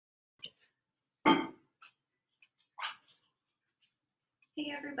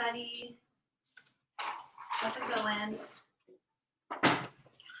Hey everybody, how's it going?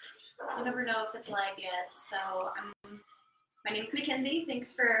 I never know if it's live yet, so my name's Mackenzie.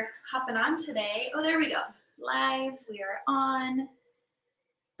 Thanks for hopping on today. Oh, there we go. Live, we are on.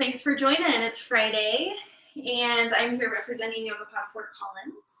 Thanks for joining. It's Friday, and I'm here representing YogaPod Fort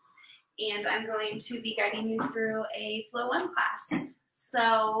Collins, and I'm going to be guiding you through a FLOW1 class.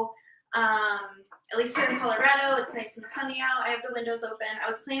 So, at least here in Colorado, it's nice and sunny out. I have the windows open. I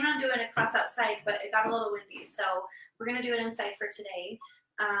was planning on doing a class outside, but it got a little windy, so we're going to do it inside for today.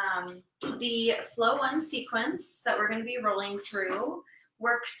 The FLOW1 sequence that we're going to be rolling through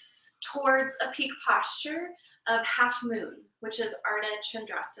works towards a peak posture of half moon, which is Ardha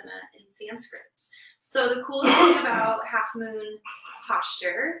Chandrasana in Sanskrit. So the coolest thing about half moon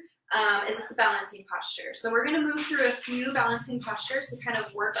posture is it's a balancing posture. So we're going to move through a few balancing postures to kind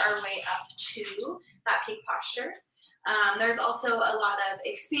of work our way up to that peak posture. There's also a lot of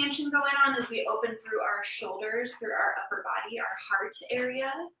expansion going on as we open through our shoulders, through our upper body, our heart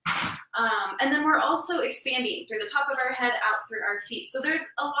area. And then we're also expanding through the top of our head, out through our feet. So there's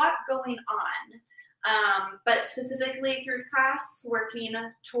a lot going on, but specifically through class, working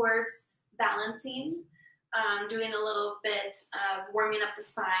towards balancing, doing a little bit of warming up the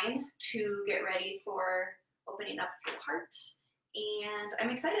spine to get ready for opening up the heart. And I'm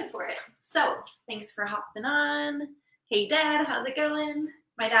excited for it. So thanks for hopping on. Hey Dad, how's it going?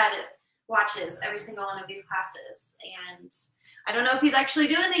 My dad watches every single one of these classes, and I don't know if he's actually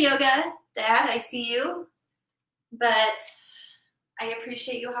doing the yoga. Dad, I see you, but I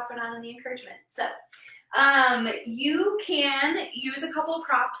appreciate you hopping on and the encouragement. So you can use a couple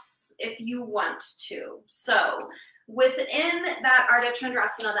props if you want to. So within that Ardha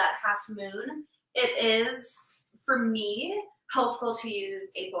Chandrasana, that half moon, it is, for me, helpful to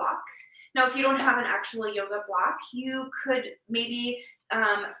use a block. Now, if you don't have an actual yoga block, you could maybe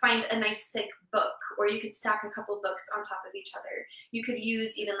find a nice thick book, or you could stack a couple books on top of each other. You could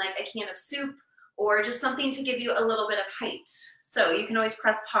use even like a can of soup, or just something to give you a little bit of height. So you can always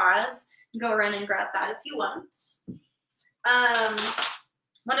press pause, go run and grab that if you want.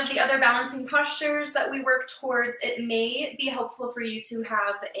 One of the other balancing postures that we work towards, it may be helpful for you to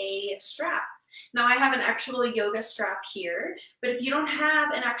have a strap. Now I have an actual yoga strap here, but if you don't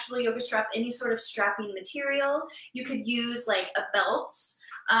have an actual yoga strap, any sort of strapping material, you could use like a belt,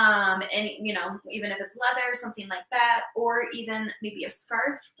 and you know, even if it's leather, something like that, or even maybe a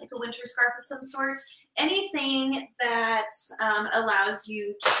scarf, like a winter scarf of some sort, anything that allows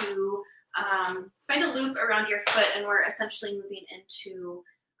you to find a loop around your foot, and we're essentially moving into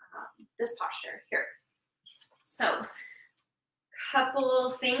this posture here. So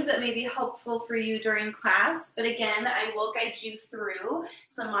couple things that may be helpful for you during class, but again, I will guide you through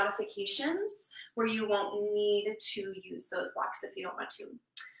some modifications where you won't need to use those blocks if you don't want to.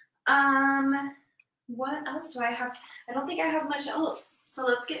 What else do I have? I don't think I have much else. So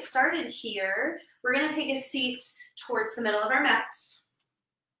let's get started here. We're going to take a seat towards the middle of our mat,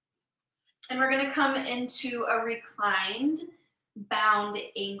 and we're going to come into a reclined bound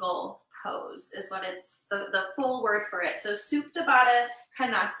angle pose is what it's the full word for it. So Supta Baddha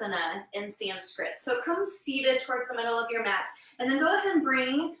Konasana in Sanskrit. So come seated towards the middle of your mat, and then go ahead and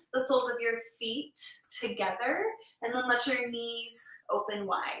bring the soles of your feet together, and then let your knees open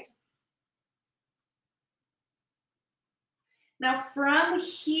wide. Now from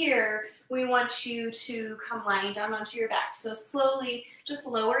here, we want you to come lying down onto your back. So slowly just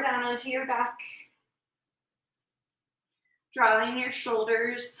lower down onto your back, drawing your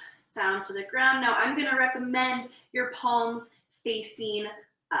shoulders down to the ground. Now I'm going to recommend your palms facing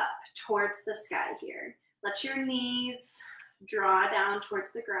up towards the sky here. Let your knees draw down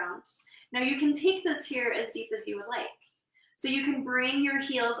towards the ground. Now you can take this here as deep as you would like. So you can bring your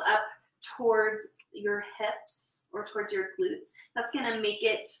heels up towards your hips or towards your glutes. That's going to make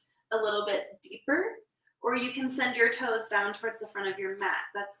it a little bit deeper. Or you can send your toes down towards the front of your mat.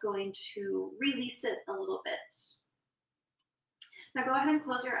 That's going to release it a little bit. Now go ahead and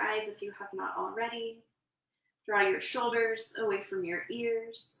close your eyes if you have not already. Draw your shoulders away from your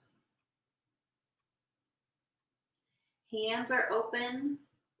ears. Hands are open,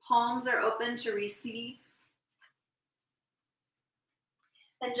 palms are open to receive.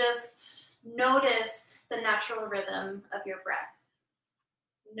 And just notice the natural rhythm of your breath.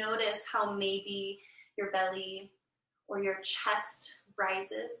 Notice how maybe your belly or your chest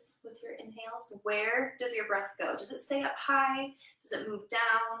rises with your inhales. Where does your breath go? Does it stay up high? Does it move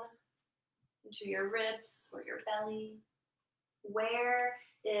down into your ribs or your belly? Where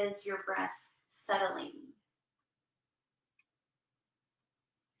is your breath settling?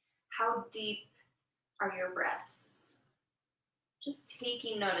 How deep are your breaths? Just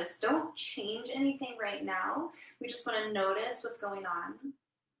taking notice. Don't change anything right now. We just want to notice what's going on.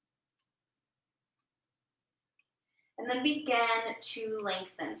 And then begin to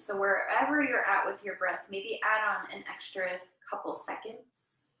lengthen. So wherever you're at with your breath, maybe add on an extra couple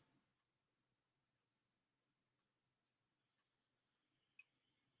seconds.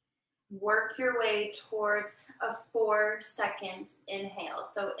 Work your way towards a 4-second inhale.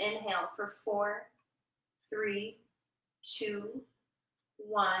 So inhale for 4, 3, 2,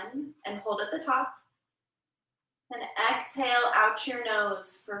 1, and hold at the top. And exhale out your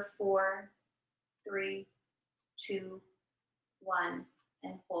nose for 4, 3, 2, 1,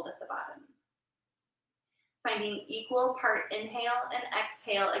 and hold at the bottom. Finding equal part inhale and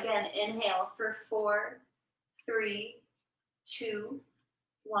exhale. Again, inhale for 4, 3, 2,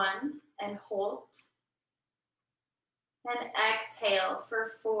 1, and hold. And exhale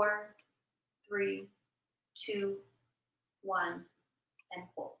for 4, 3, 2, 1, and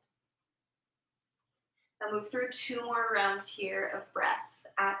hold. Now move through 2 more rounds here of breath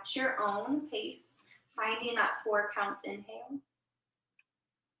at your own pace, finding that 4-count inhale,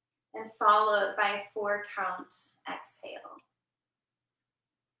 and followed by a 4-count exhale.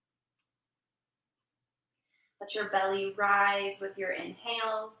 Let your belly rise with your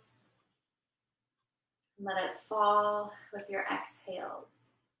inhales. Let it fall with your exhales.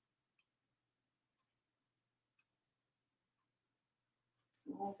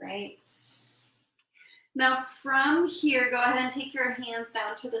 All right. Now from here, go ahead and take your hands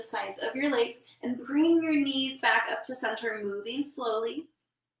down to the sides of your legs and bring your knees back up to center, moving slowly.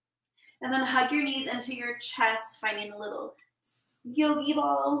 And then hug your knees into your chest, finding a little yogi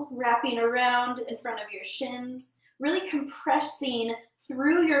ball wrapping around in front of your shins, really compressing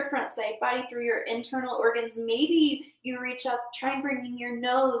through your front side body, through your internal organs. Maybe you reach up, try and bring your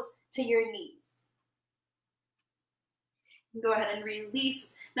nose to your knees. Go ahead and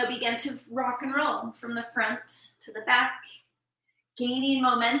release. Now begin to rock and roll from the front to the back, gaining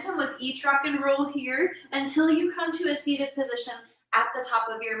momentum with each rock and roll here until you come to a seated position at the top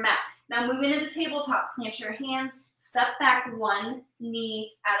of your mat. Now move into the tabletop, plant your hands, step back 1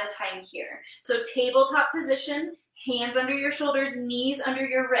 knee at a time here. So tabletop position, hands under your shoulders, knees under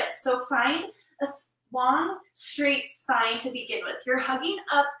your wrists. So find a long, straight spine to begin with. You're hugging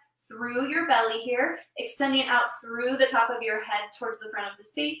up through your belly here, extending out through the top of your head towards the front of the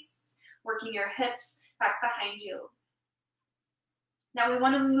space, working your hips back behind you. Now we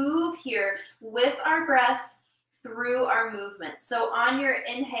want to move here with our breath through our movement. So on your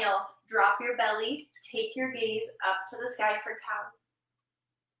inhale, drop your belly, take your gaze up to the sky for cow.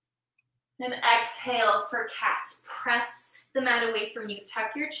 And exhale for cat. Press the mat away from you.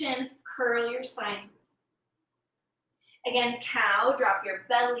 Tuck your chin, curl your spine. Again, cow, drop your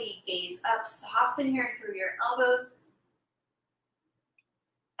belly, gaze up, soften here through your elbows.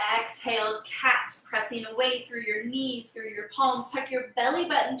 Exhale, cat, pressing away through your knees, through your palms. Tuck your belly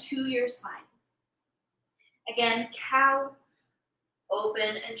button to your spine. Again, cow,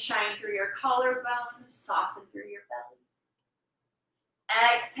 open and shine through your collarbone, soften through your belly.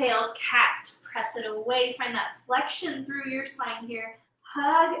 Exhale, cat, press it away. Find that flexion through your spine here.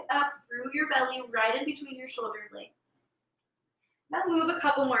 Hug up through your belly, right in between your shoulder blades. Now move a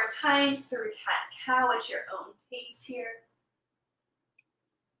couple more times through cat-cow at your own pace here.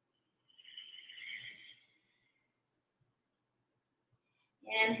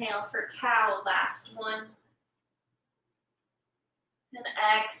 Inhale for cow, last one. And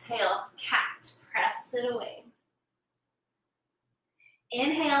exhale, cat, press it away.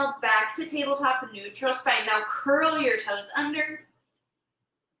 Inhale, back to tabletop, neutral spine. Now curl your toes under.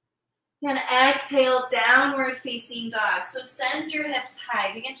 And exhale, downward facing dog. So send your hips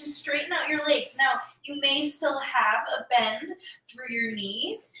high. Begin to straighten out your legs. Now, you may still have a bend through your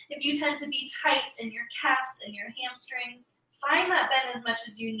knees. If you tend to be tight in your calves and your hamstrings, find that bend as much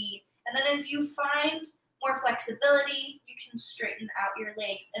as you need. And then as you find more flexibility, you can straighten out your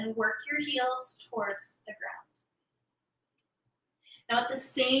legs and work your heels towards the ground. Now at the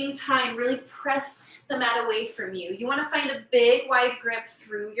same time, really press the mat away from you. You want to find a big wide grip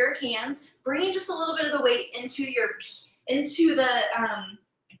through your hands, bringing just a little bit of the weight into your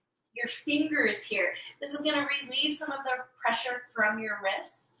fingers here. This is going to relieve some of the pressure from your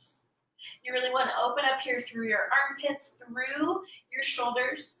wrist. You really want to open up here through your armpits, through your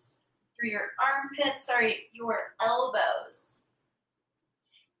shoulders, through your your elbows.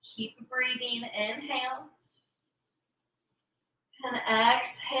 Keep breathing. Inhale. And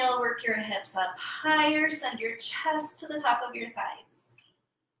exhale, work your hips up higher, send your chest to the top of your thighs.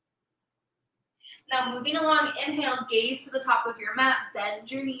 Now moving along, inhale, gaze to the top of your mat,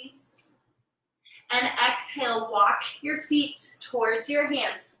 bend your knees. And exhale, walk your feet towards your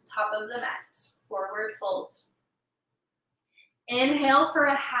hands, top of the mat, forward fold. Inhale for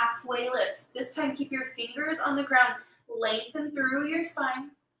a halfway lift. This time keep your fingers on the ground, lengthen through your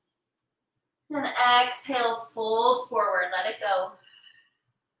spine. And exhale, fold forward, let it go.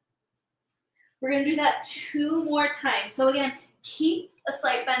 We're gonna do that 2 more times. So again, keep a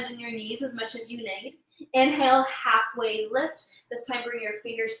slight bend in your knees as much as you need. Inhale, halfway lift. This time bring your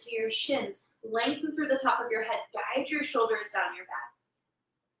fingers to your shins. Lengthen through the top of your head. Guide your shoulders down your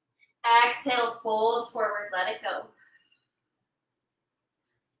back. Exhale, fold forward, let it go.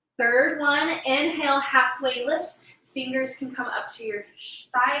 Third one, inhale, halfway lift. Fingers can come up to your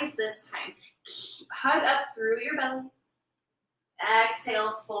thighs this time. Hug up through your belly.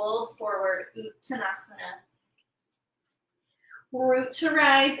 Exhale, fold forward, Uttanasana. Root to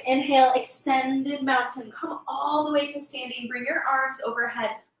rise, inhale, extended mountain. Come all the way to standing. Bring your arms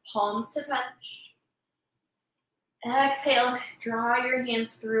overhead, palms to touch. Exhale, draw your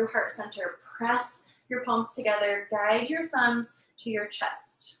hands through heart center. Press your palms together. Guide your thumbs to your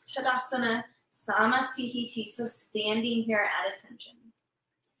chest. Tadasana, Samastihiti, so standing here at attention.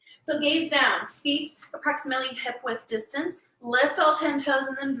 So gaze down, feet approximately hip width distance. Lift all 10 toes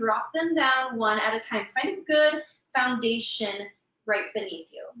and then drop them down one at a time. Find a good foundation right beneath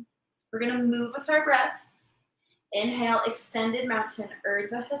you. We're going to move with our breath. Inhale, extended mountain,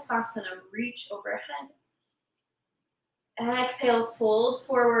 Urdhva Hastasana, reach overhead. Exhale, fold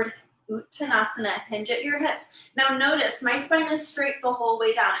forward, Uttanasana, hinge at your hips. Now notice, my spine is straight the whole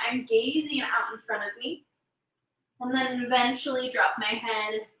way down. I'm gazing out in front of me. And then eventually drop my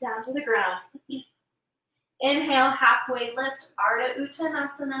head down to the ground. Inhale, halfway lift, Ardha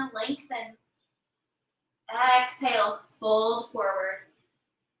Uttanasana, lengthen. Exhale, fold forward.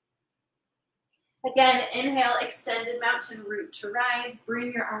 Again, inhale, extended mountain, root to rise.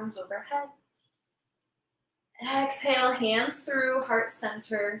 Bring your arms overhead. Exhale, hands through heart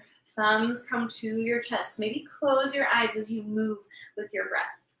center. Thumbs come to your chest. Maybe close your eyes as you move with your breath.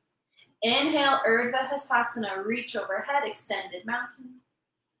 Inhale, Urdhva Hastasana, reach overhead, extended mountain.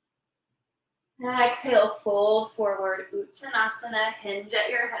 Exhale, fold forward, Uttanasana, hinge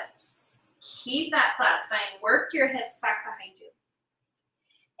at your hips. Keep that flat spine, work your hips back behind you.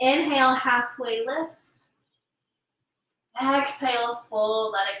 Inhale, halfway lift. Exhale,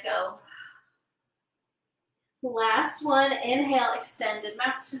 fold, let it go. Last one, inhale, extended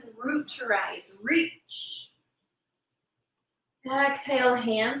mountain, root to rise, reach. Exhale,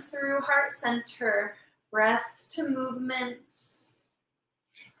 hands through heart center, breath to movement.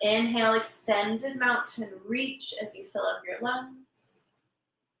 Inhale, extended mountain, reach as you fill up your lungs.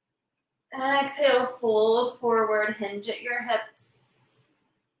 Exhale, fold forward, hinge at your hips.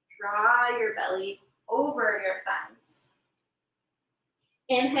 Draw your belly over your thighs.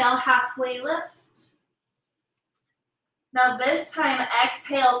 Inhale, halfway lift. Now this time,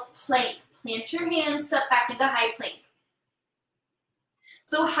 exhale, plank. Plant your hands, step back into high plank.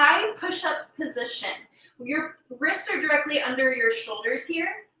 So high push-up position. Your wrists are directly under your shoulders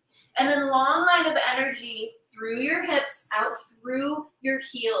here. And then long line of energy through your hips, out through your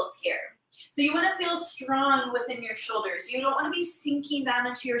heels here. So you want to feel strong within your shoulders. You don't want to be sinking down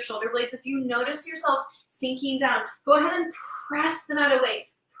into your shoulder blades. If you notice yourself sinking down, go ahead and press them out away.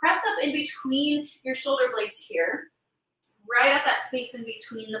 Press up in between your shoulder blades here, right at that space in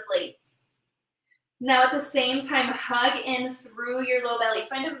between the blades. Now at the same time, hug in through your low belly.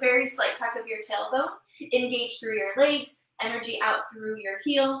 Find a very slight tuck of your tailbone. Engage through your legs, energy out through your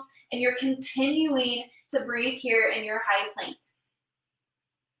heels, and you're continuing to breathe here in your high plank.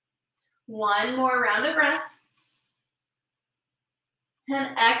 One more round of breath.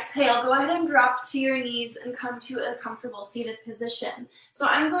 And exhale, go ahead and drop to your knees and come to a comfortable seated position. So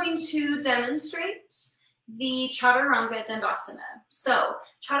I'm going to demonstrate the Chaturanga Dandasana. So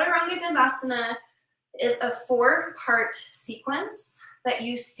Chaturanga Dandasana is a 4-part sequence that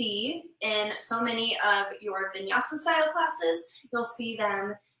you see in so many of your vinyasa style classes. You'll see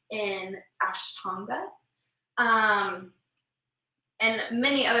them in Ashtanga and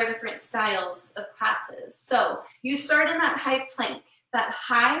many other different styles of classes. So you start in that high plank, that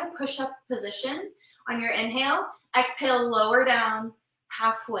high push-up position on your inhale. Exhale, lower down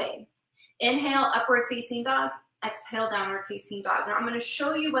halfway. Inhale, upward facing dog. Exhale, downward facing dog. Now I'm going to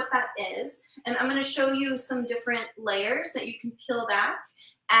show you what that is, and I'm going to show you some different layers that you can peel back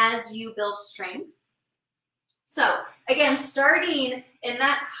as you build strength. So again, starting in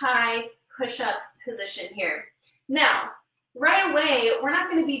that high push-up position here. Now, right away, we're not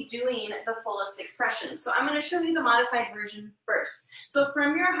going to be doing the fullest expression. So I'm going to show you the modified version first. So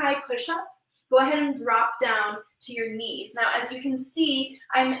from your high push-up, go ahead and drop down to your knees. Now, as you can see,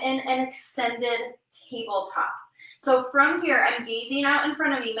 I'm in an extended tabletop. So from here, I'm gazing out in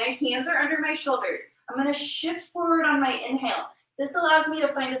front of me. My hands are under my shoulders. I'm going to shift forward on my inhale. This allows me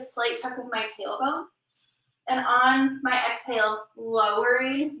to find a slight tuck of my tailbone. And on my exhale,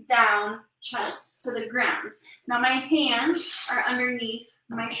 lowering down, chest to the ground. Now my hands are underneath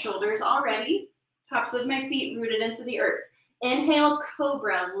my shoulders already. Tops of my feet rooted into the earth. Inhale,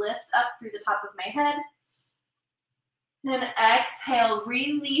 cobra, lift up through the top of my head. And exhale,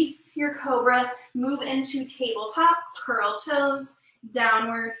 release your cobra, move into tabletop, curl toes,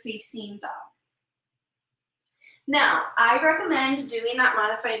 downward facing dog. Now, I recommend doing that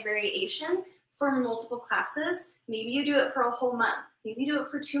modified variation for multiple classes. Maybe you do it for a whole month. Maybe you do it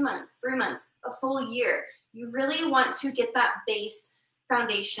for 2 months, 3 months, a full year. You really want to get that base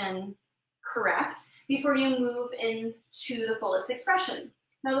foundation correct before you move into the fullest expression.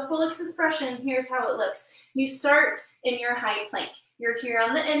 Now the fullest expression, here's how it looks. You start in your high plank. You're here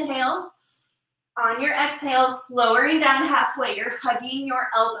on the inhale. On your exhale, lowering down halfway, you're hugging your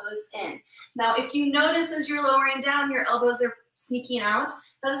elbows in. Now if you notice as you're lowering down, your elbows are sneaking out,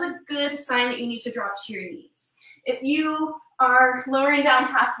 that is a good sign that you need to drop to your knees. If you are lowering down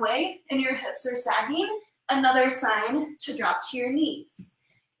halfway and your hips are sagging, another sign to drop to your knees.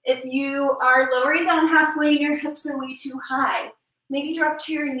 If you are lowering down halfway and your hips are way too high, maybe drop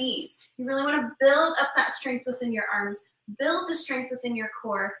to your knees. You really want to build up that strength within your arms, build the strength within your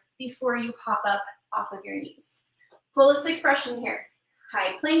core before you pop up off of your knees. Fullest expression here.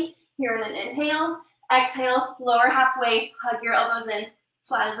 High plank, here on an inhale. Exhale, lower halfway, hug your elbows in,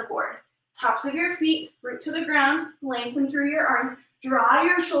 flat as a board. Tops of your feet, root to the ground, lengthen through your arms, draw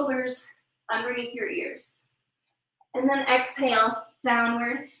your shoulders underneath your ears. And then exhale,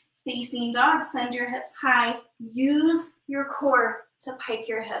 downward facing dog, send your hips high, use your core to pike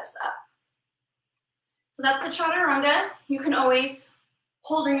your hips up. So that's the chaturanga. You can always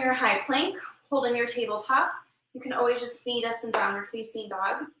hold in your high plank, hold in your tabletop. You can always just meet us in downward facing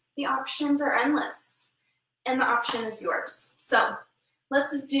dog. The options are endless, and the option is yours. So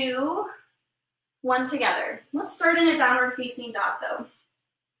let's do one together. Let's start in a downward facing dog though.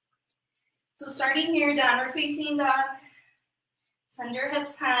 So starting here, downward facing dog, send your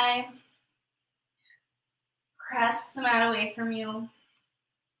hips high, press the mat away from you.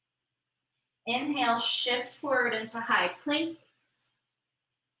 Inhale, shift forward into high plank.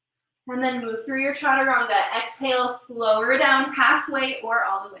 And then move through your chaturanga. Exhale, lower down halfway or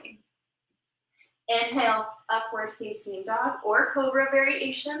all the way. Inhale, upward facing dog or cobra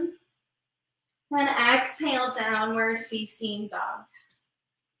variation. And exhale, downward facing dog.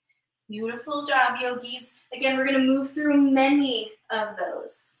 Beautiful job, yogis. Again, we're going to move through many of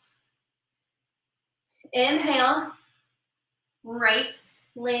those. Inhale, right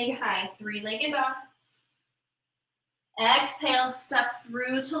leg high, three-legged dog. Exhale, step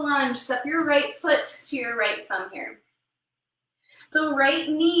through to lunge. Step your right foot to your right thumb here. So right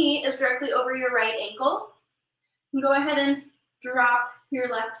knee is directly over your right ankle. And go ahead and drop your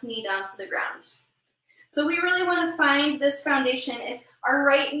left knee down to the ground. So we really want to find this foundation. If our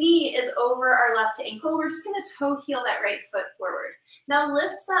right knee is over our left ankle, we're just going to toe heel that right foot forward. Now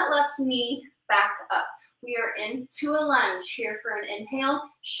lift that left knee back up. We are into a lunge here for an inhale.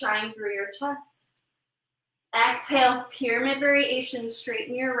 Shine through your chest. Exhale, pyramid variation,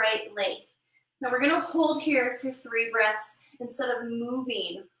 straighten your right leg. Now we're going to hold here for 3 breaths instead of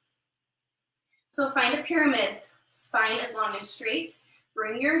moving. So find a pyramid, spine is long and straight.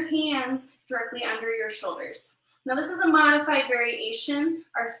 Bring your hands directly under your shoulders. Now this is a modified variation.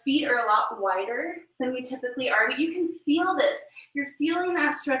 Our feet are a lot wider than we typically are, but you can feel this. You're feeling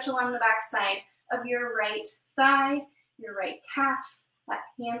that stretch along the back side of your right thigh, your right calf, that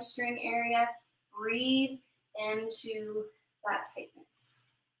hamstring area. Breathe into that tightness.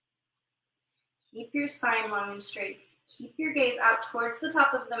 Keep your spine long and straight. Keep your gaze out towards the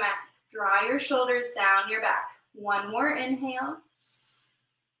top of the mat. Draw your shoulders down your back. One more inhale.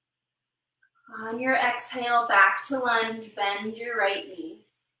 On your exhale, back to lunge, bend your right knee.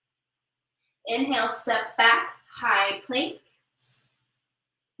 Inhale, step back, high plank.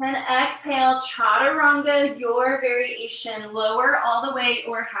 And exhale, chaturanga, your variation, lower all the way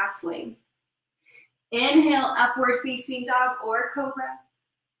or halfway. Inhale, upward facing dog or cobra.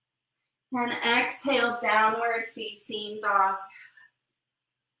 And exhale, downward facing dog.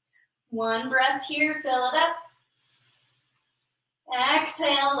 One breath here, fill it up.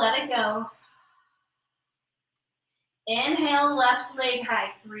 Exhale, let it go. Inhale, left leg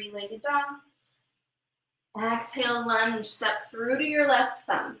high, three-legged dog. Exhale, lunge, step through to your left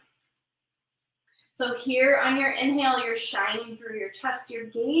thumb. So here on your inhale, you're shining through your chest. You're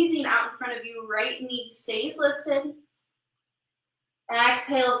gazing out in front of you. Right knee stays lifted.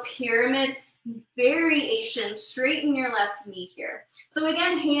 Exhale, pyramid variation. Straighten your left knee here. So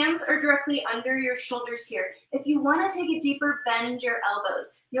again, hands are directly under your shoulders here. If you want to take a deeper bend your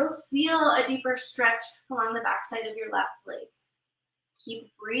elbows, you'll feel a deeper stretch along the backside of your left leg.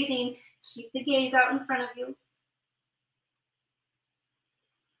 Keep breathing. Keep the gaze out in front of you.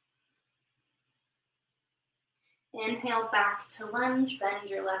 Inhale back to lunge, bend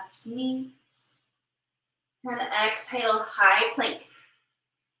your left knee. And exhale, high plank.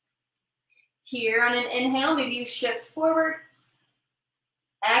 Here on an inhale, maybe you shift forward.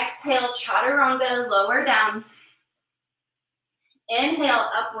 Exhale, chaturanga, lower down. Inhale,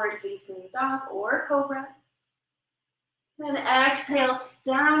 upward facing dog or cobra. And exhale,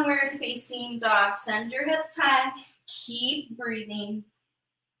 downward facing dog. Send your hips high. Keep breathing.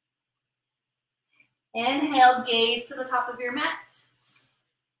 Inhale, gaze to the top of your mat.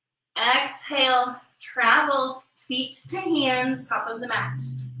 Exhale, travel, feet to hands, top of the mat.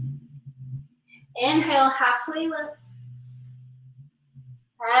 Inhale, halfway lift.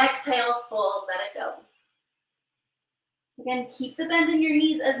 Exhale, fold, let it go. Again, keep the bend in your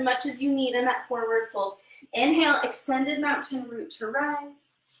knees as much as you need in that forward fold. Inhale, extended mountain root to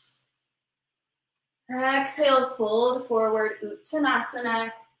rise. Exhale, fold forward,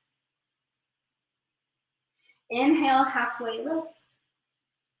 Uttanasana. Inhale, halfway lift.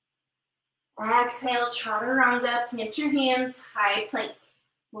 Exhale, chaturanga, plant your hands, high plank,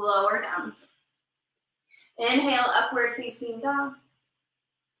 lower down. Inhale, upward facing dog.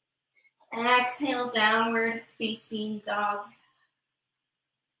 Exhale, downward facing dog.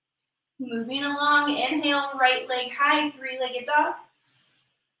 Moving along, inhale, right leg high, three-legged dog.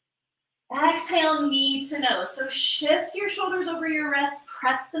 Exhale, knee to nose. So shift your shoulders over your wrist,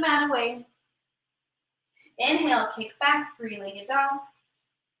 press the mat away. Inhale, kick back, three-legged dog.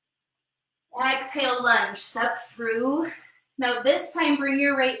 Exhale, lunge, step through. Now this time, bring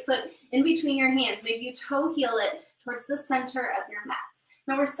your right foot in between your hands. Maybe you toe heel it towards the center of your mat.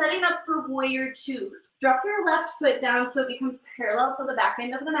 Now we're setting up for warrior two. Drop your left foot down so it becomes parallel to the back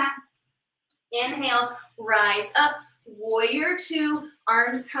end of the mat. Inhale, rise up, warrior two,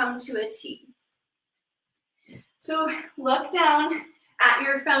 arms come to a T. So look down at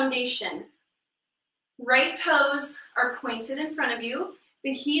your foundation. Right toes are pointed in front of you.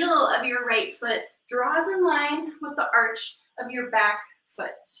 The heel of your right foot draws in line with the arch of your back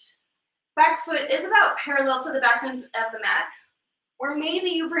foot. Back foot is about parallel to the back end of the mat, or maybe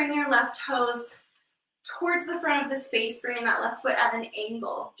you bring your left toes towards the front of the space, bringing that left foot at an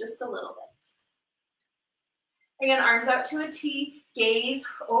angle, just a little bit. Again, arms out to a T, gaze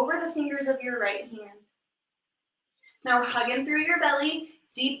over the fingers of your right hand. Now hug in through your belly,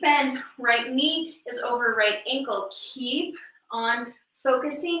 deep bend, right knee is over right ankle. Keep on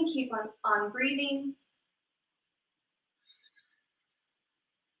focusing, keep on breathing.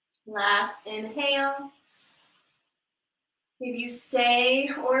 Last inhale. Maybe you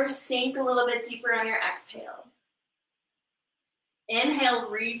stay or sink a little bit deeper on your exhale. Inhale,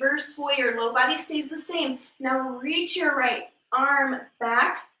 reverse warrior, low body stays the same. Now reach your right arm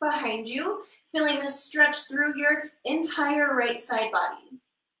back behind you, feeling the stretch through your entire right side body.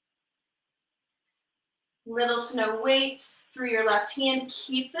 Little to no weight through your left hand.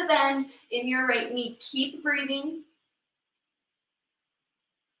 Keep the bend in your right knee. Keep breathing.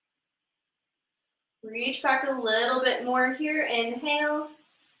 Reach back a little bit more here. Inhale.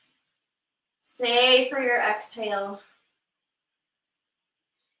 Stay for your exhale.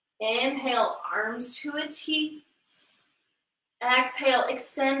 Inhale, arms to a T. Exhale,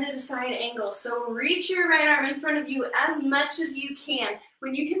 extended side angle. So reach your right arm in front of you as much as you can.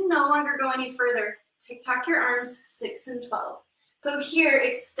 When you can no longer go any further, tuck your arms 6 and 12. So here,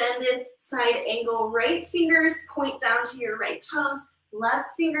 extended side angle. Right fingers point down to your right toes. Left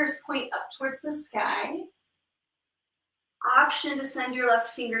fingers point up towards the sky. Option to send your left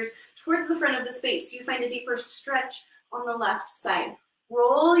fingers towards the front of the space. You find a deeper stretch on the left side.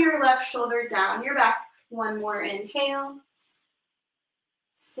 Roll your left shoulder down your back. One more inhale.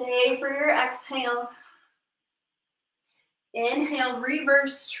 Stay for your exhale. Inhale,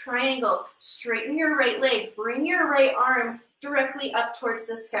 reverse triangle. Straighten your right leg. Bring your right arm directly up towards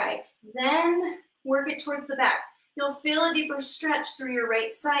the sky. Then work it towards the back. You'll feel a deeper stretch through your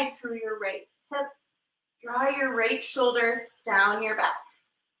right side, through your right hip. Draw your right shoulder down your back.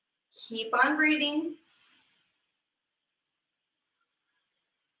 Keep on breathing.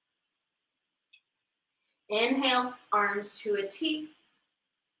 Inhale, arms to a T.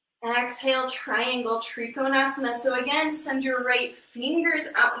 Exhale, triangle, trikonasana. So again, send your right fingers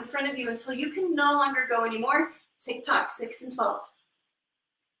out in front of you until you can no longer go anymore. Tick-tock, 6 and 12.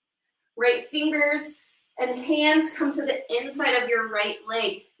 Right fingers and hands come to the inside of your right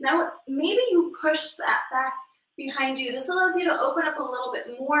leg. Now, maybe you push that back behind you. This allows you to open up a little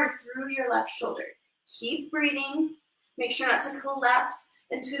bit more through your left shoulder. Keep breathing. Make sure not to collapse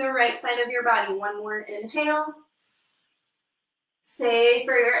into the right side of your body. One more inhale. Stay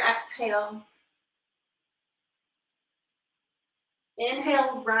for your exhale.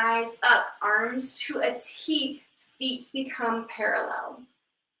 Inhale, rise up, arms to a T, feet become parallel.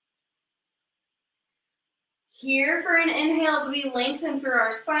 Here for an inhale as we lengthen through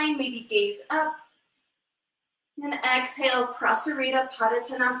our spine, maybe gaze up. And exhale, Prasarita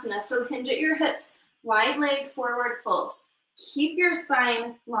Padottanasana. So hinge at your hips, wide leg, forward fold. Keep your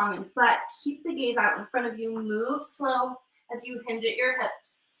spine long and flat. Keep the gaze out in front of you. Move slow as you hinge at your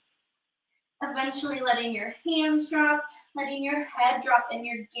hips. Eventually letting your hands drop, letting your head drop, and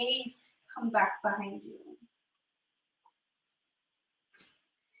your gaze come back behind you.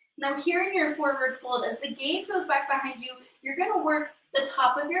 Now here in your forward fold, as the gaze goes back behind you, you're going to work the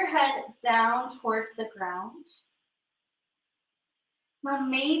top of your head down towards the ground. Now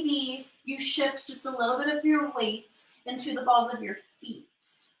maybe you shift just a little bit of your weight into the balls of your feet.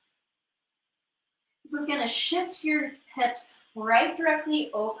 This is going to shift your hips right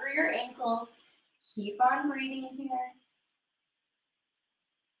directly over your ankles. Keep on breathing here.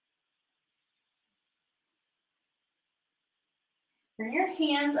 Bring your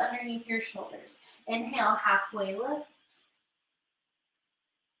hands underneath your shoulders. Inhale, halfway lift.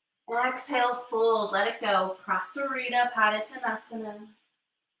 Exhale, fold, let it go. Prasarita Padottanasana.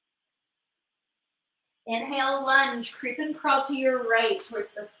 Inhale, lunge, creep and crawl to your right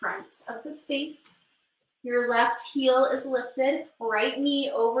towards the front of the space. Your left heel is lifted, right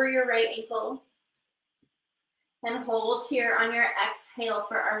knee over your right ankle. And hold here on your exhale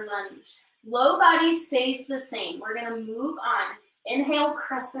for our lunge. Low body stays the same. We're going to move on. Inhale,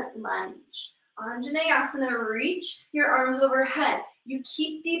 crescent lunge. Anjaneyasana, reach your arms overhead. You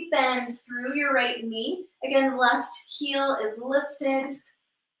keep deep bend through your right knee. Again, left heel is lifted,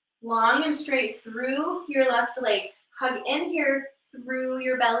 long and straight through your left leg. Hug in here through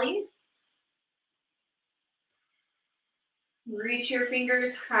your belly. Reach your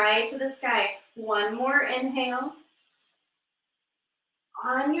fingers high to the sky. One more inhale.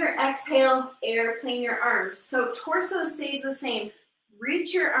 On your exhale, airplane your arms. So torso stays the same.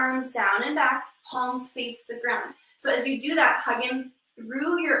 Reach your arms down and back, palms face the ground. So as you do that, hug in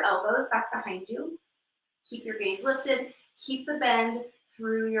through your elbows back behind you. Keep your gaze lifted. Keep the bend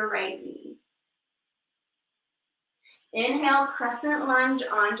through your right knee. Inhale, crescent lunge,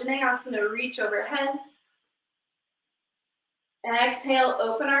 Anjaneyasana, reach overhead. Exhale,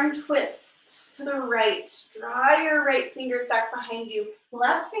 open arm twist to the right. Draw your right fingers back behind you.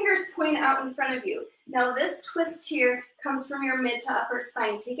 Left fingers point out in front of you. Now this twist here comes from your mid to upper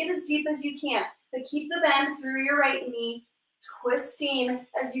spine. Take it as deep as you can, but keep the bend through your right knee, twisting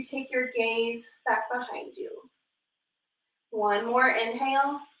as you take your gaze back behind you. One more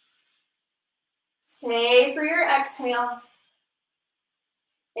inhale. Stay for your exhale.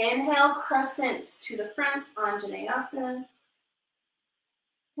 Inhale, crescent to the front, Anjaneyasana.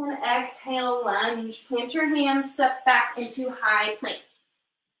 And exhale, lunge. Plant your hands, step back into high plank.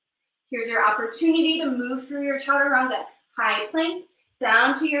 Here's your opportunity to move through your chaturanga. High plank,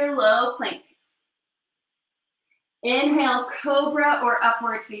 down to your low plank. Inhale, cobra or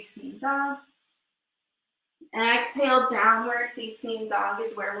upward facing dog. Exhale, downward facing dog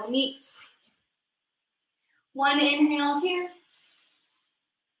is where we'll meet. One inhale here.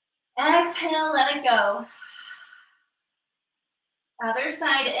 Exhale, let it go. Other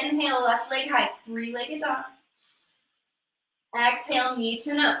side, inhale, left leg high, three-legged dog. Exhale, knee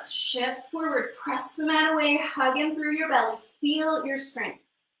to nose, shift forward, press the mat away, hug in through your belly, feel your strength.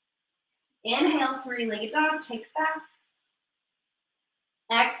 Inhale, three-legged dog, kick back.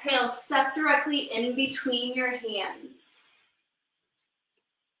 Exhale, step directly in between your hands.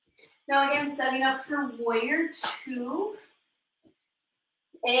 Now again, setting up for warrior two.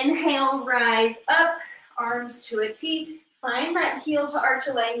 Inhale, rise up, arms to a T. Find that heel to arch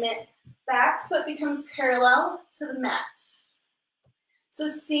alignment. Back foot becomes parallel to the mat. So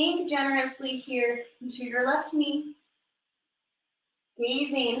sink generously here into your left knee,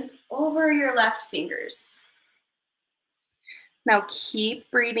 gazing over your left fingers. Now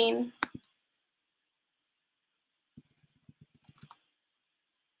keep breathing.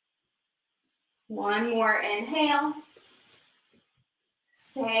 One more inhale.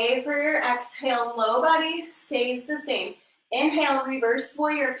 Stay for your exhale. Low body stays the same. Inhale, reverse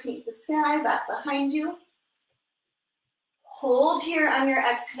warrior, paint the sky, back behind you. Hold here on your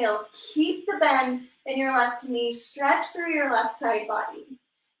exhale. Keep the bend in your left knee. Stretch through your left side body.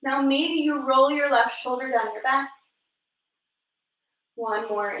 Now maybe you roll your left shoulder down your back. One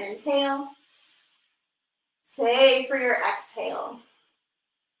more inhale. Stay for your exhale.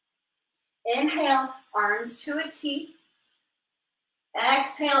 Inhale, arms to a T.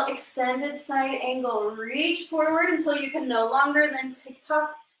 Exhale, extended side angle. Reach forward until you can no longer than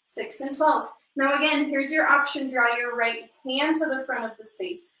tick-tock, 6 and 12. Now again, here's your option. Draw your right hand to the front of the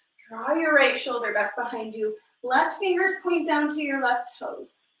space. Draw your right shoulder back behind you. Left fingers point down to your left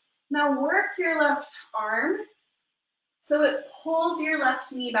toes. Now work your left arm so it pulls your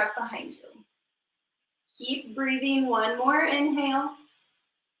left knee back behind you. Keep breathing. One more inhale.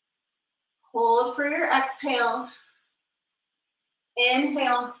 Hold for your exhale.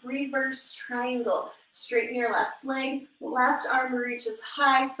 Inhale, reverse triangle. Straighten your left leg. Left arm reaches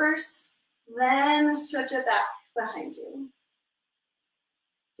high first, then stretch it back behind you.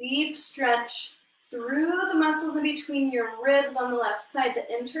 Deep stretch through the muscles in between your ribs on the left side,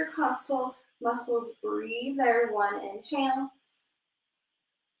 the intercostal muscles. Breathe there. One inhale.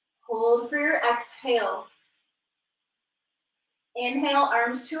 Hold for your exhale. Inhale,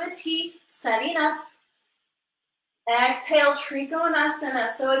 arms to a T, setting up. Exhale, Trikonasana.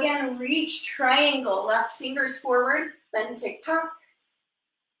 So again, reach triangle. Left fingers forward, then tick-tock.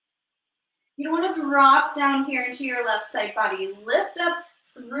 You don't want to drop down here into your left side body. Lift up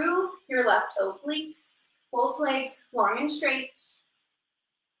through your left obliques. Both legs long and straight.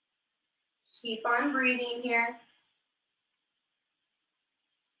 Keep on breathing here.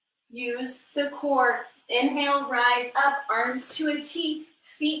 Use the core. Inhale, rise up, arms to a T.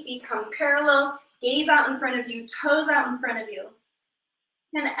 Feet become parallel. Gaze out in front of you, toes out in front of you.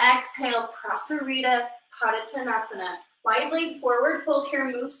 And exhale, Prasarita Padottanasana. Wide leg forward fold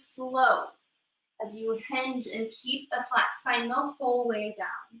here, move slow as you hinge and keep a flat spine the whole way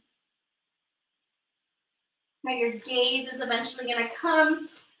down. Now your gaze is eventually going to come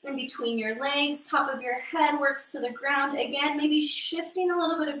in between your legs, top of your head works to the ground. Again, maybe shifting a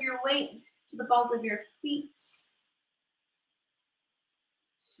little bit of your weight to the balls of your feet.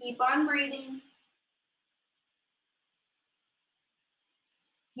 Keep on breathing.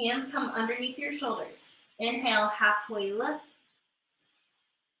 Hands come underneath your shoulders. Inhale, halfway lift.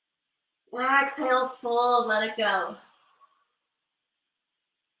 Exhale, fold, let it go.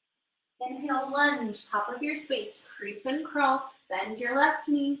 Inhale, lunge, top of your space, creep and crawl, bend your left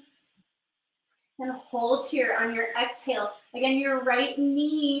knee. And hold here on your exhale. Again, your right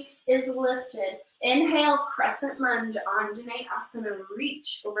knee is lifted. Inhale, crescent lunge, Anjaneyasana.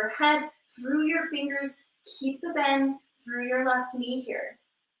 Reach overhead through your fingers. Keep the bend through your left knee here.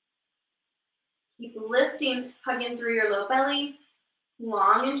 Keep lifting, hugging through your low belly,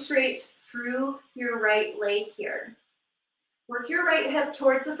 long and straight through your right leg here. Work your right hip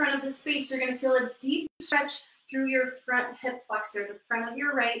towards the front of the space. You're going to feel a deep stretch through your front hip flexor, the front of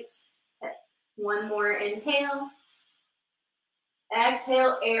your right hip. One more inhale.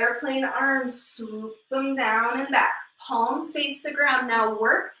 Exhale, airplane arms, swoop them down and back. Palms face the ground. Now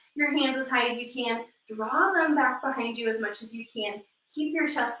work your hands as high as you can. Draw them back behind you as much as you can. Keep your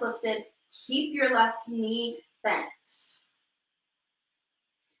chest lifted. Keep your left knee bent.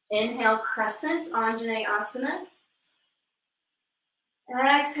 Inhale, crescent, Anjaneyasana.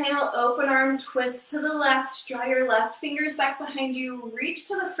 Exhale, open arm twist to the left. Draw your left fingers back behind you. Reach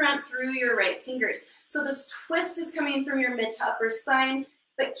to the front through your right fingers. So this twist is coming from your mid to upper spine,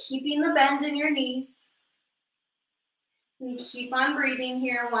 but keeping the bend in your knees. And keep on breathing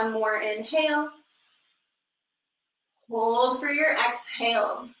here. One more inhale. Hold for your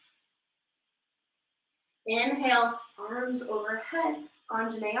exhale. Inhale, arms overhead,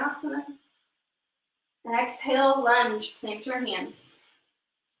 Anjaneyasana. Exhale, lunge, plant your hands.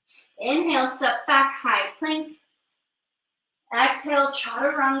 Inhale, step back, high plank. Exhale,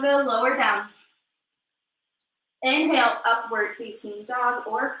 chaturanga, lower down. Inhale, upward facing dog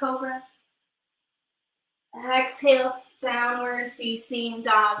or cobra. Exhale, downward facing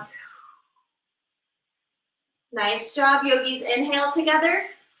dog. Nice job, yogis. Inhale together.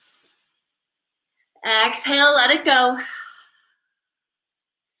 Exhale, let it go.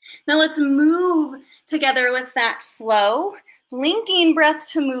 Now let's move together with that flow, linking breath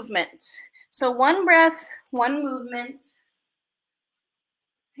to movement. So one breath, one movement.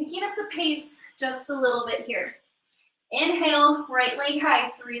 Picking up the pace just a little bit here. Inhale, right leg high,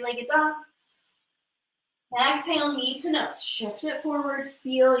 three-legged dog. Exhale, knee to nose. Shift it forward,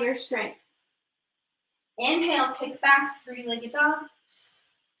 feel your strength. Inhale, kick back, three-legged dog.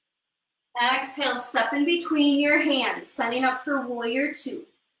 Exhale, step in between your hands, setting up for warrior two.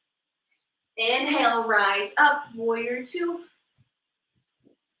 Inhale, rise up, warrior two.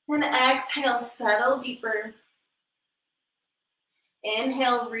 And exhale, settle deeper.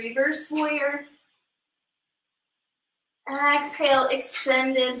 Inhale, reverse warrior. Exhale,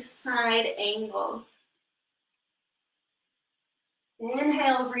 extended side angle.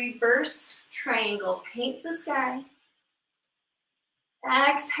 Inhale, reverse triangle, paint the sky.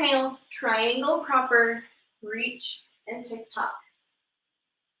 Exhale, triangle proper, reach and tick-tock.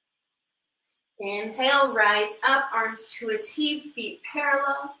 Inhale, rise up, arms to a T, feet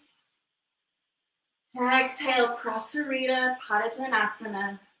parallel. Exhale, Prasarita,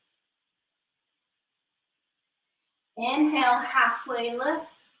 Padottanasana. Inhale, halfway lift.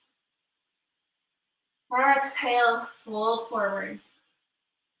 Exhale, fold forward.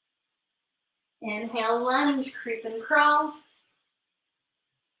 Inhale, lunge, creep and crawl.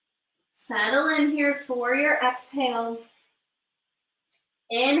 Settle in here for your exhale.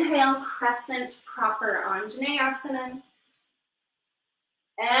 Inhale, crescent proper, Anjaneyasana.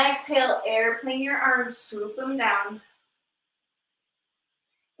 Exhale, airplane your arms, swoop them down.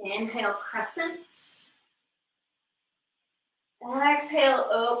 Inhale, crescent. Exhale,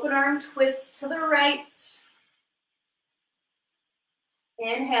 open arm twist to the right.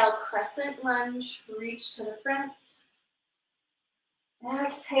 Inhale, crescent lunge, reach to the front.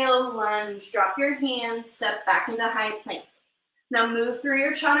 Exhale, lunge, drop your hands, step back into high plank. Now move through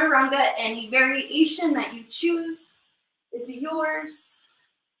your chaturanga, any variation that you choose is yours.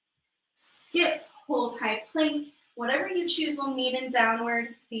 Skip, hold high plank, whatever you choose will meet in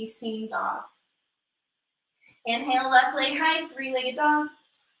downward facing dog. Inhale, left leg high, three-legged dog.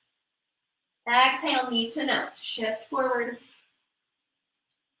 Exhale, knee to nose, shift forward.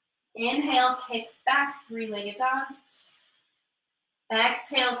 Inhale, kick back, three-legged dog.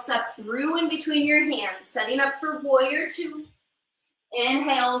 Exhale, step through in between your hands, setting up for warrior two.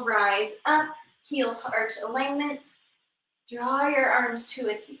 Inhale, rise up, heel to arch alignment. Draw your arms to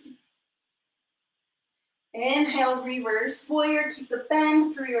a T. Inhale, reverse warrior, keep the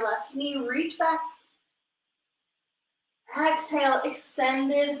bend through your left knee, reach back. Exhale,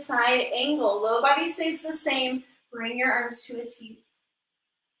 extended side angle. Low body stays the same. Bring your arms to a T.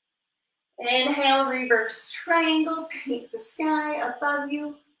 Inhale, reverse triangle. Paint the sky above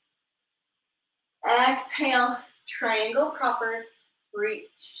you. Exhale, triangle proper.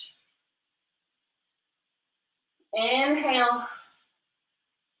 Reach. Inhale,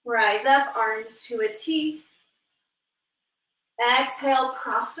 rise up, arms to a T. Exhale,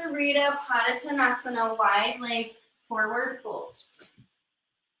 Prasarita, Padottanasana, wide leg, forward fold.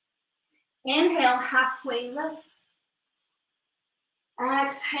 Inhale, halfway lift.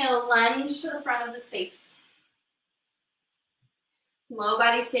 Exhale, lunge to the front of the space. Low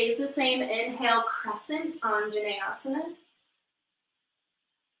body stays the same. Inhale, crescent, Anjaneyasana.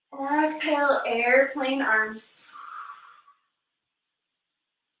 Exhale, airplane arms.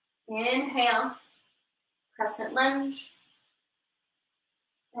 Inhale, crescent lunge.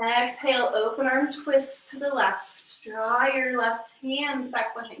 Exhale, open arm twist to the left. Draw your left hand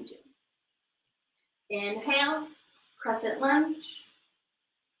back behind you. Inhale, crescent lunge.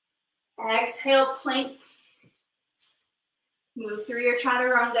 Exhale, plank. Move through your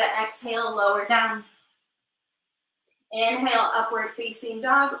chaturanga. Exhale, lower down. Inhale, upward facing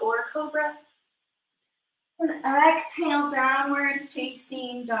dog or cobra. And exhale, downward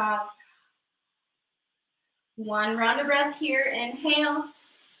facing dog. One round of breath here. Inhale.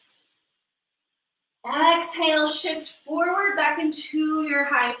 Exhale, shift forward back into your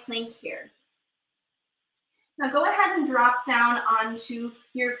high plank here. Now go ahead and drop down onto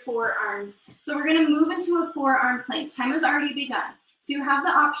your forearms. So we're going to move into a forearm plank. Time has already begun. So you have the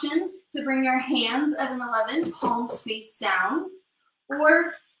option to bring your hands at an 11, palms face down,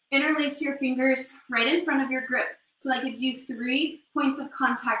 or interlace your fingers right in front of your grip. So that gives you 3 points of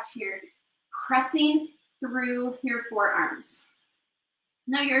contact here, pressing through your forearms.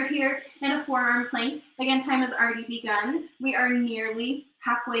 Now you're here in a forearm plank. Again, time has already begun. We are nearly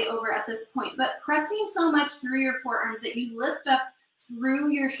halfway over at this point, but pressing so much through your forearms that you lift up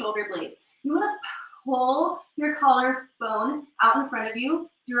through your shoulder blades. You want to pull your collarbone out in front of you,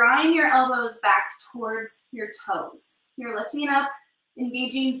 drawing your elbows back towards your toes. You're lifting up,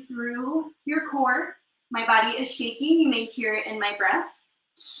 engaging through your core. My body is shaking. You may hear it in my breath.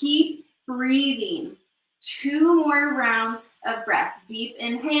 Keep breathing. 2 more rounds of breath. Deep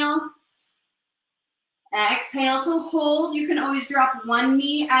inhale. Exhale to hold. You can always drop 1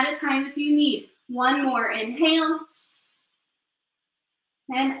 knee at a time if you need. 1 more inhale.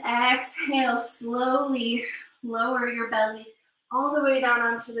 And exhale, slowly lower your belly all the way down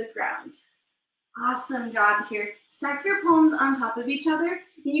onto the ground. Awesome job here. Stack your palms on top of each other,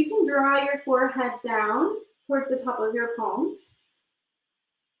 and you can draw your forehead down towards the top of your palms.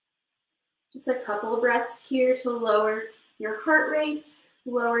 Just a couple of breaths here to lower your heart rate,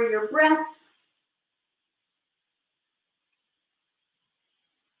 lower your breath.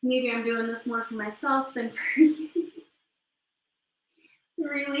 Maybe I'm doing this more for myself than for you. To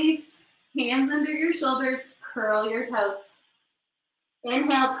release, hands under your shoulders, curl your toes.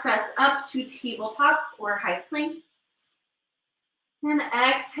 Inhale, press up to tabletop or high plank. And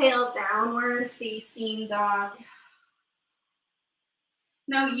exhale, downward facing dog.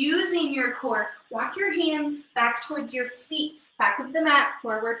 Now using your core, walk your hands back towards your feet, back of the mat,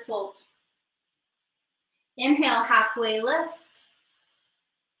 forward fold. Inhale, halfway lift.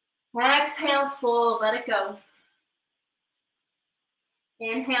 Exhale, fold, let it go.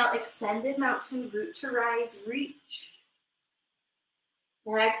 Inhale, extended mountain, root to rise, reach.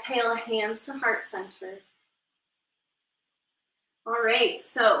 Exhale, hands to heart center. All right,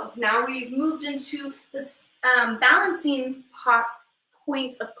 so now we've moved into this balancing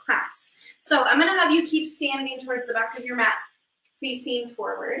point of class. So I'm gonna have you keep standing towards the back of your mat, facing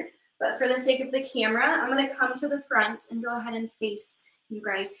forward. But for the sake of the camera, I'm gonna come to the front and go ahead and face you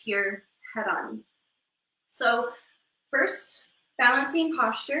guys here head on. So first balancing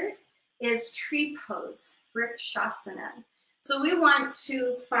posture is tree pose, vrikshasana. So we want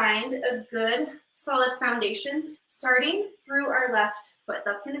to find a good solid foundation starting through our left foot.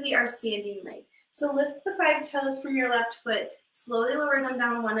 That's going to be our standing leg. So lift the 5 toes from your left foot, slowly lower them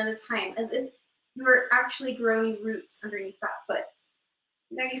down one at a time as if you were actually growing roots underneath that foot.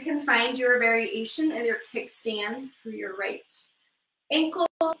 Now you can find your variation in your kickstand through your right ankle.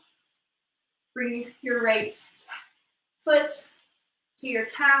 Bring your right foot to your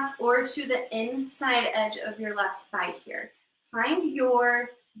calf or to the inside edge of your left thigh here. Find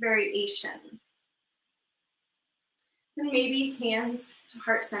your variation. And maybe hands to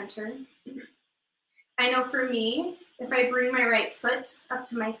heart center. I know for me, if I bring my right foot up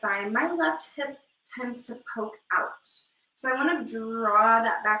to my thigh, my left hip tends to poke out. So I want to draw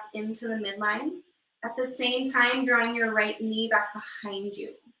that back into the midline. At the same time, drawing your right knee back behind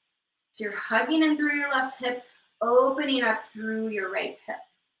you. So you're hugging in through your left hip, opening up through your right hip.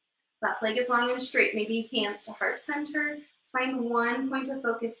 Left leg is long and straight, maybe hands to heart center. Find one point of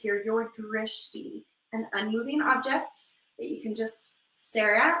focus here, your drishti, an unmoving object that you can just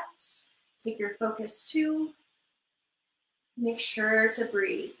stare at. Take your focus to. Make sure to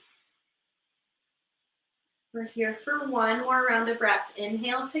breathe. We're here for one more round of breath.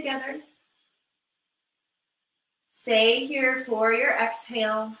 Inhale together. Stay here for your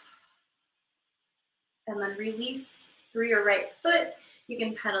exhale. And then release through your right foot. You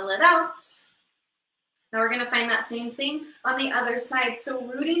can pedal it out. Now we're going to find that same thing on the other side. So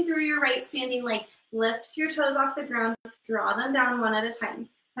rooting through your right standing leg, lift your toes off the ground, draw them down one at a time.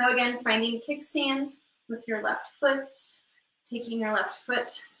 Now again, finding kickstand with your left foot, taking your left foot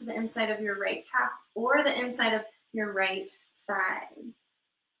to the inside of your right calf or the inside of your right thigh.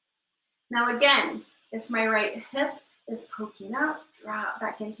 Now again, if my right hip is poking out, draw it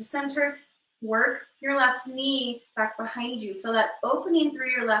back into center. Work your left knee back behind you. Feel that opening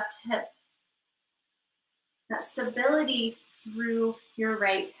through your left hip. That stability through your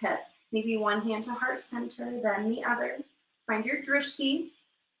right hip. Maybe one hand to heart center, then the other. Find your drishti,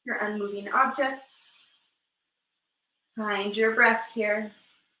 your unmoving object. Find your breath here.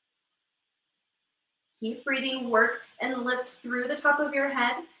 Keep breathing, work and lift through the top of your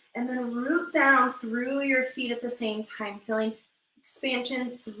head, and then root down through your feet at the same time, feeling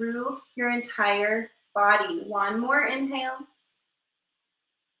expansion through your entire body. One more inhale.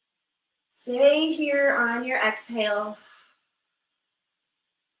 Stay here on your exhale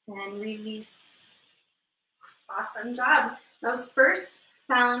and release. Awesome job. That was first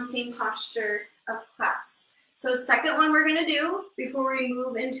balancing posture of class. So second one we're going to do before we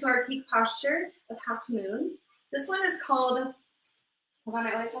move into our peak posture of half moon. This one is called, hold on,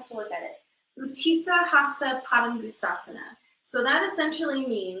 I always have to look at it. Utthita Hasta Padangustasana. So that essentially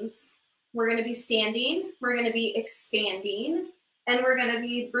means we're going to be standing, we're going to be expanding, and we're going to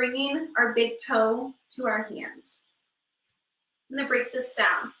be bringing our big toe to our hand. I'm going to break this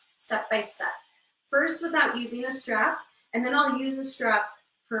down step by step. First without using a strap, and then I'll use a strap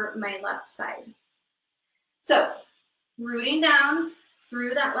for my left side. So rooting down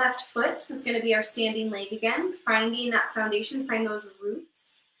through that left foot, that's going to be our standing leg again, finding that foundation, find those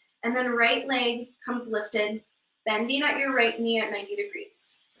roots. And then right leg comes lifted, bending at your right knee at 90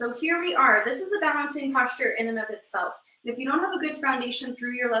 degrees. So here we are. This is a balancing posture in and of itself. If you don't have a good foundation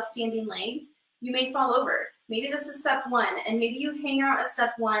through your left standing leg, You may fall over. Maybe this is step one, and maybe you hang out at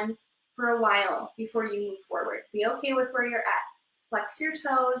step one for a while before you move forward. Be okay with where you're at. Flex your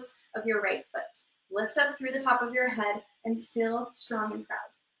toes of your right foot. Lift up through the top of your head and feel strong and proud.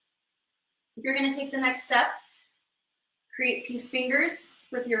 If you're going to take the next step, create peace fingers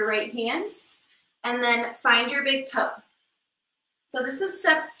with your right hands, and then find your big toe. So this is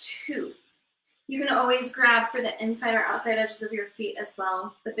step two. You can always grab for the inside or outside edges of your feet as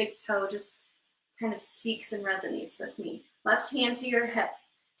well. The big toe just kind of speaks and resonates with me. Left hand to your hip.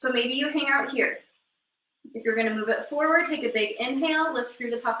 So maybe you hang out here. If you're going to move it forward, take a big inhale, lift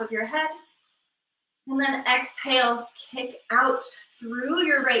through the top of your head, and then exhale, kick out through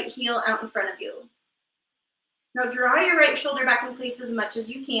your right heel out in front of you. Now draw your right shoulder back in place as much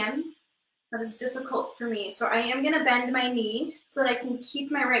as you can. That is difficult for me, so I am going to bend my knee so that I can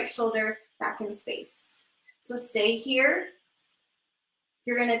keep my right shoulder back in space. So stay here. If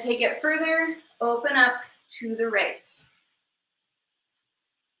you're going to take it further, open up to the right.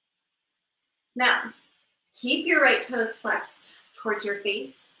 Now, keep your right toes flexed towards your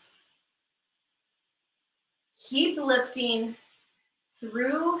face. Keep lifting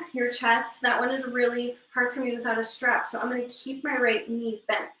through your chest. That one is really hard for me without a strap, so I'm going to keep my right knee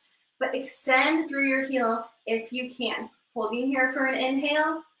bent. But extend through your heel if you can. Holding here for an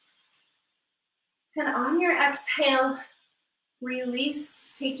inhale. And on your exhale,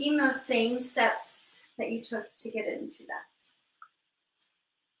 release, taking those same steps that you took to get into that.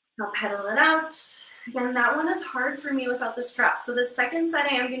 Now pedal it out. Again, that one is hard for me without the strap. So the second side,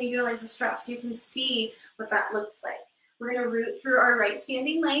 I am going to utilize the strap so you can see what that looks like. We're going to root through our right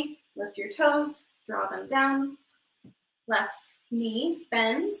standing leg. Lift your toes, draw them down. Left knee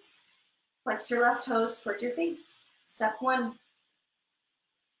bends. Flex your left toes towards your face. Step one.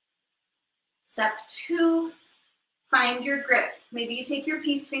 Step two, find your grip. Maybe you take your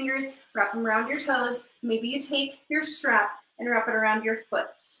peace fingers, wrap them around your toes. Maybe you take your strap and wrap it around your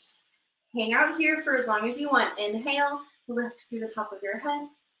foot. Hang out here for as long as you want. Inhale, lift through the top of your head.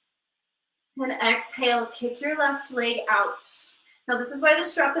 And exhale, kick your left leg out. Now this is why the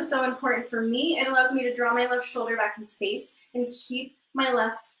strap is so important for me. It allows me to draw my left shoulder back in space and keep my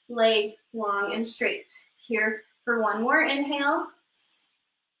left leg long and straight. Here for one more inhale.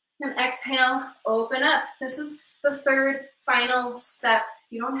 And exhale, open up. This is the third final step.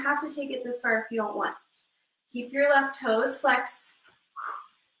 You don't have to take it this far if you don't want. Keep your left toes flexed.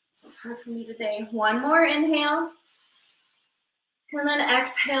 So it's hard for me today. One more inhale. And then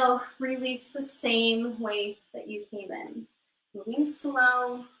exhale, release the same way that you came in. Moving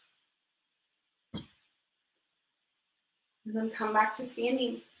slow. And then come back to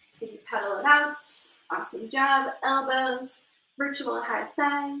standing. So you pedal it out. Awesome job. Elbows, virtual high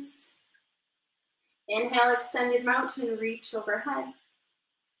thighs. Inhale, extended mountain, reach overhead.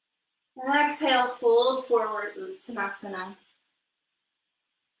 And exhale, fold forward, Uttanasana.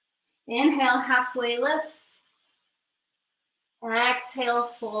 Inhale, halfway lift. And exhale,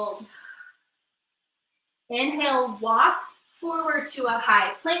 fold. Inhale, walk forward to a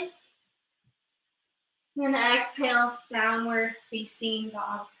high plank. And exhale, downward facing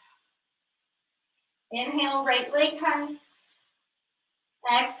dog. Inhale, right leg high.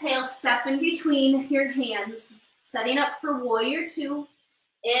 Exhale, step in between your hands, setting up for warrior two.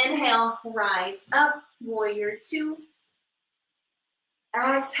 Inhale, rise up, warrior two.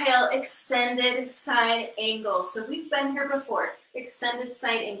 Exhale, extended side angle. So we've been here before, extended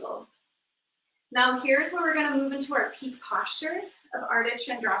side angle. Now here's where we're gonna move into our peak posture of Ardha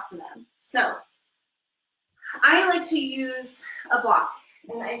Chandrasana. So I like to use a block,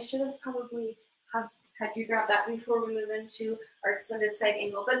 and I should have probably had you grab that before we move into our extended side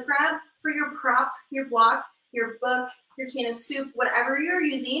angle. But grab for your prop, your block, your book, your can of soup, whatever you're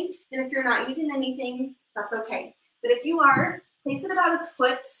using. And if you're not using anything, that's okay. But if you are, place it about a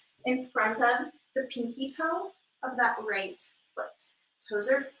foot in front of the pinky toe of that right foot. Toes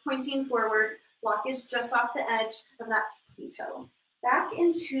are pointing forward. Block is just off the edge of that pinky toe. Back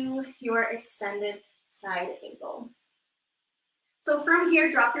into your extended side angle. So from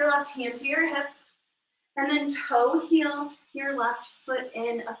here, drop your left hand to your hip, and then toe heel your left foot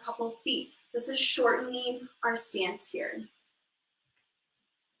in a couple feet. This is shortening our stance here.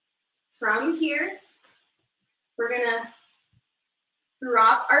 From here, we're gonna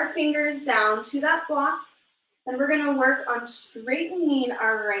drop our fingers down to that block, and we're gonna work on straightening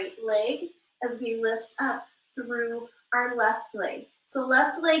our right leg as we lift up through our left leg. So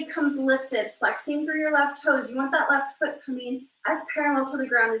left leg comes lifted, flexing through your left toes. You want that left foot coming as parallel to the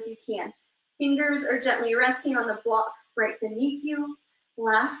ground as you can. Fingers are gently resting on the block right beneath you.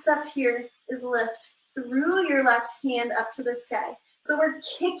 Last step here is lift through your left hand up to the sky. So we're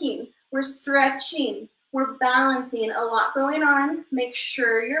kicking. We're stretching, we're balancing, a lot going on. Make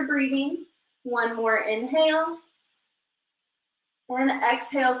sure you're breathing. One more inhale. And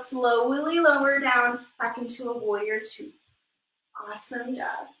exhale, slowly lower down back into a warrior two. Awesome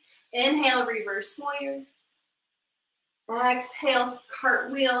job. Inhale, reverse warrior. Exhale,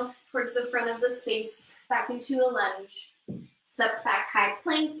 cartwheel towards the front of the space, back into a lunge. Step back, high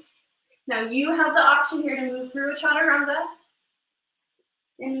plank. Now you have the option here to move through a chaturanga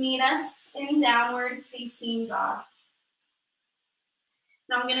and meet us in downward facing dog.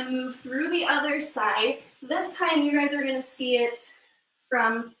 Now I'm going to move through the other side. This time you guys are going to see it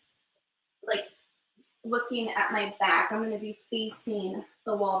from like looking at my back. I'm going to be facing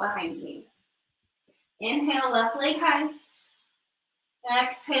the wall behind me. Inhale, left leg high.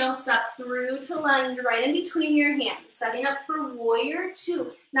 Exhale, step through to lunge right in between your hands, setting up for warrior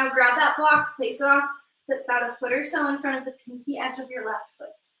two. Now grab that block, place it off about a foot or so in front of the pinky edge of your left foot.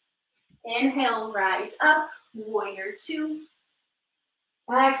 Inhale, rise up, warrior two.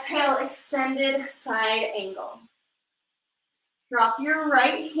 Exhale, extended side angle. Drop your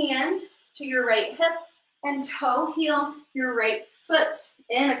right hand to your right hip and toe heel your right foot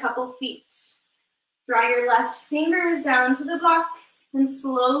in a couple feet. Draw your left fingers down to the block and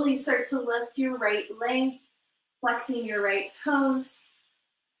slowly start to lift your right leg, flexing your right toes,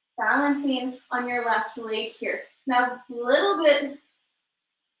 balancing on your left leg here. Now, a little bit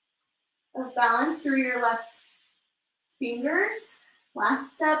of balance through your left fingers.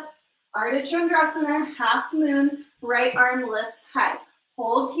 Last step, Ardha Chandrasana, half moon, right arm lifts high.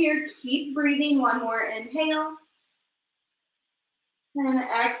 Hold here, keep breathing. One more inhale. And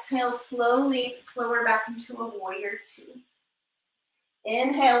exhale, slowly lower back into a warrior two.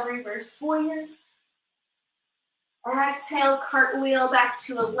 Inhale, reverse warrior. Exhale, cartwheel back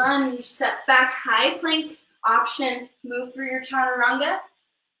to a lunge. Step back, high plank. Option, move through your chaturanga.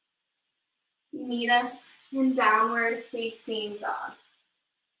 Meet us in downward facing dog.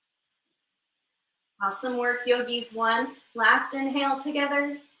 Awesome work, yogis. One last inhale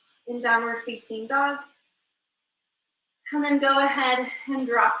together in downward facing dog. And then go ahead and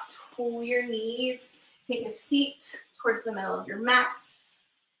drop to your knees. Take a seat towards the middle of your mat.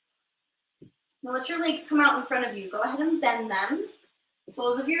 Now let your legs come out in front of you. Go ahead and bend them.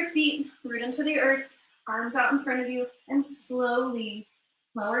 Soles of your feet root into the earth, arms out in front of you, and slowly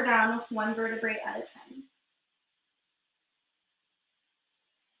lower down one vertebrae at a time.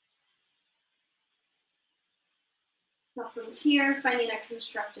 Now from here, finding a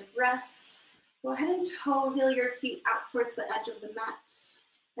constructive rest, go ahead and toe heel your feet out towards the edge of the mat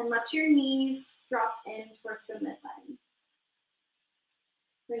and let your knees drop in towards the midline.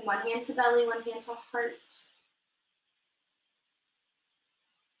 Bring one hand to belly, one hand to heart.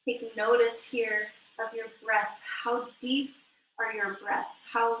 Take notice here of your breath. How deep are your breaths?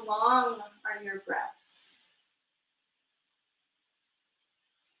 How long are your breaths?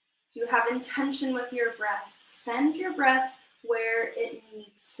 Do you have intention with your breath? Send your breath where it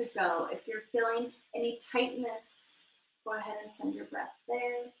needs to go. If you're feeling any tightness, go ahead and send your breath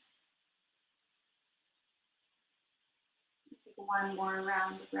there. Take one more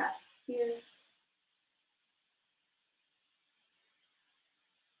round of breath here.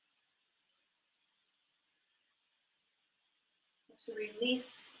 To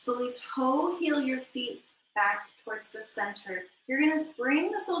release, slowly toe heel your feet back towards the center. You're going to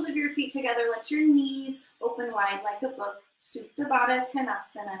bring the soles of your feet together. Let your knees open wide like a book. Supta Baddha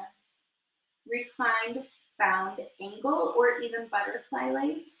Konasana. Reclined bound angle or even butterfly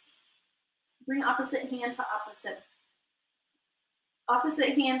legs. Bring opposite hand to opposite.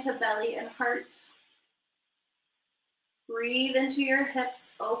 Opposite hand to belly and heart. Breathe into your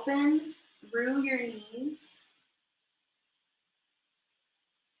hips, open through your knees.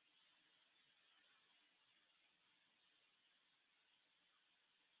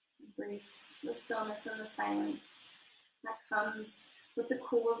 Embrace the stillness and the silence that comes with the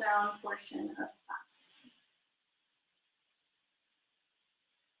cool down portion of class.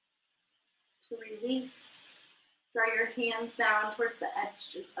 To release, draw your hands down towards the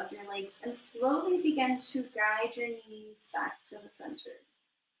edges of your legs and slowly begin to guide your knees back to the center.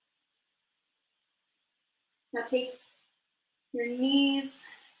 Now take your knees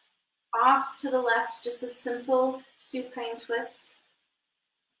off to the left, just a simple supine twist.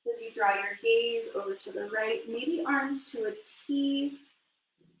 As you draw your gaze over to the right, maybe arms to a T,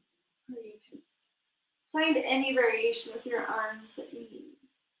 or you can find any variation with your arms that you need.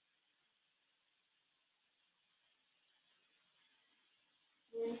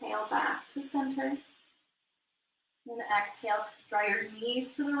 Inhale back to center. And exhale, draw your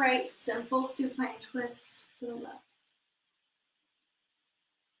knees to the right, simple supine twist to the left.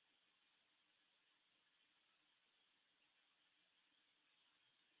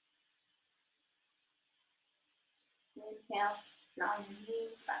 Inhale, draw your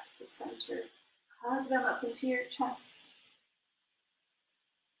knees back to center. Hug them up into your chest.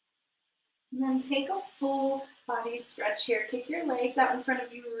 And then take a full body stretch here. Kick your legs out in front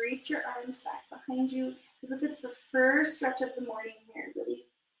of you. Reach your arms back behind you as if it's the first stretch of the morning here. Really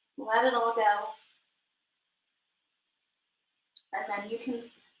let it all go. And then you can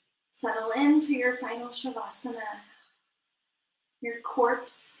settle into your final Shavasana, your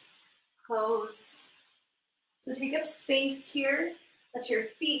corpse pose. So take up space here. Let your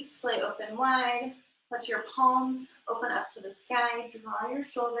feet splay open wide. Let your palms open up to the sky. Draw your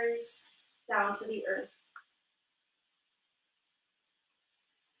shoulders down to the earth.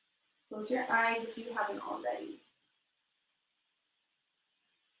 Close your eyes if you haven't already.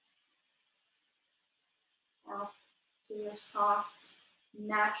 Now, do your soft,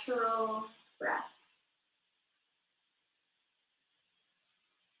 natural breath.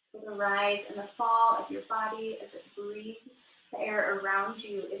 Feel the rise and the fall of your body as it breathes the air around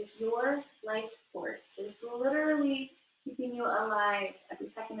you. It is your life force. It is literally keeping you alive every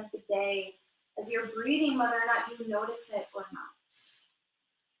second of the day as you're breathing, whether or not you notice it or not.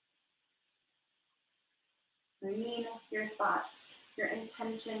 Bringing your thoughts, your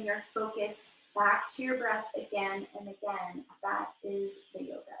intention, your focus back to your breath again and again. That is the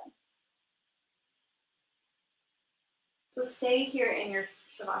yoga. So stay here in your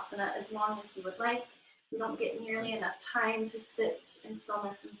Shavasana as long as you would like. We don't get nearly enough time to sit in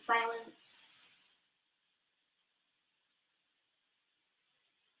stillness and silence.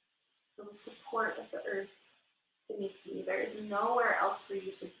 Feel the support of the earth beneath you. There is nowhere else for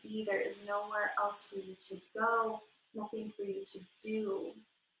you to be. There is nowhere else for you to go. Nothing for you to do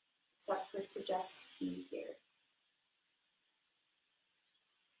except for to just be here.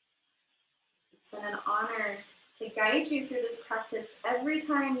 It's been an honor to guide you through this practice every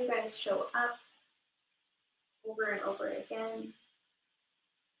time you guys show up, over and over again.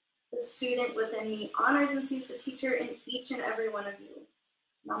 The student within me honors and sees the teacher in each and every one of you.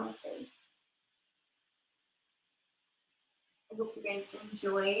 Namaste. I hope you guys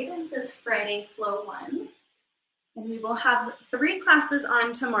enjoyed this Friday Flow 1. And we will have 3 classes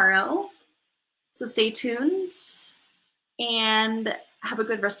on tomorrow. So stay tuned and have a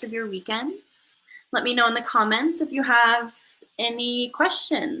good rest of your weekend. Let me know in the comments if you have any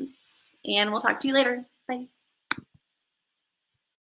questions, and we'll talk to you later. Bye.